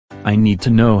I need to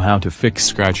know how to fix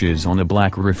scratches on a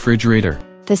black refrigerator.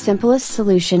 The simplest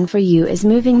solution for you is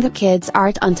moving the kids'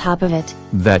 art on top of it.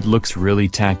 That looks really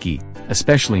tacky,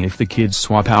 especially if the kids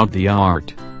swap out the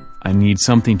art. I need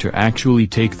something to actually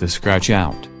take the scratch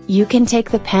out. You can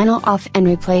take the panel off and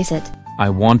replace it. I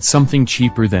want something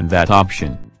cheaper than that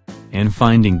option. And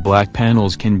finding black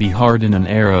panels can be hard in an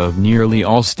era of nearly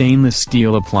all stainless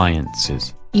steel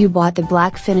appliances. You bought the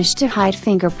black finish to hide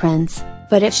fingerprints,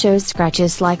 but it shows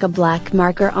scratches like a black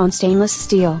marker on stainless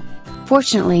steel.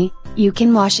 Fortunately, you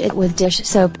can wash it with dish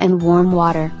soap and warm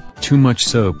water. Too much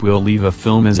soap will leave a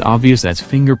film as obvious as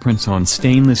fingerprints on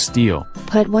stainless steel.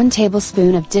 Put 1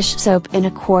 tablespoon of dish soap in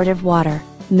a quart of water,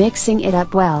 mixing it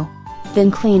up well.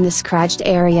 Then clean the scratched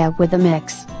area with the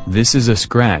mix. This is a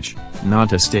scratch,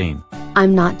 not a stain.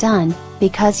 I'm not done,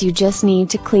 because you just need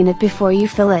to clean it before you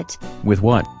fill it. With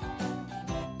what?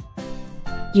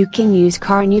 You can use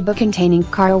carnauba containing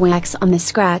car wax on the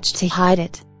scratch to hide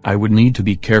it. I would need to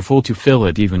be careful to fill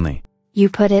it evenly. You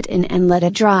put it in and let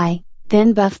it dry,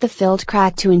 then buff the filled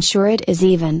crack to ensure it is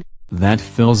even. That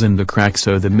fills in the crack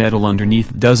so the metal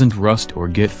underneath doesn't rust or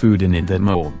get food in it that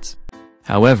molds.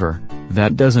 However,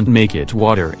 that doesn't make it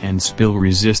water and spill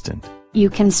resistant. You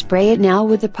can spray it now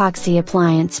with epoxy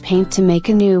appliance paint to make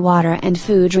a new water and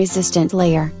food resistant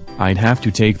layer. I'd have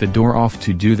to take the door off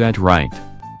to do that right.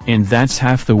 And that's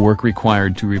half the work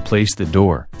required to replace the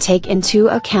door. Take into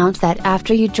account that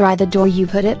after you dry the door you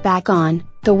put it back on,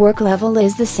 the work level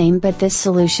is the same, but this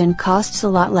solution costs a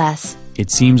lot less.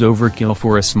 It seems overkill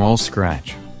for a small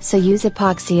scratch. So use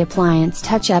epoxy appliance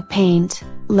touch-up paint,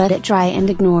 let it dry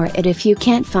and ignore it if you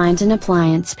can't find an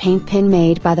appliance paint pen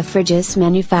made by the fridge's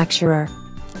manufacturer.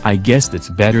 I guess that's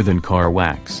better than car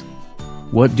wax.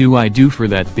 What do I do for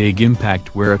that big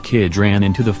impact where a kid ran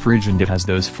into the fridge and it has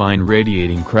those fine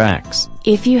radiating cracks?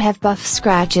 If you have buff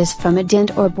scratches from a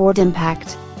dent or board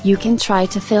impact, you can try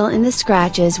to fill in the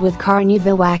scratches with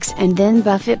carnauba wax and then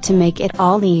buff it to make it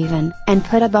all even. And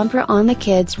put a bumper on the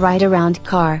kid's right around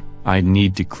car. I'd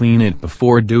need to clean it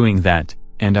before doing that,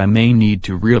 and I may need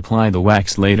to reapply the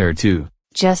wax later too.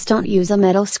 Just don't use a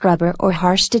metal scrubber or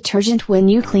harsh detergent when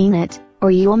you clean it, or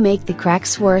you'll make the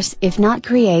cracks worse if not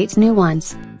create new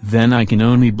ones. Then I can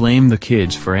only blame the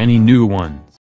kids for any new ones.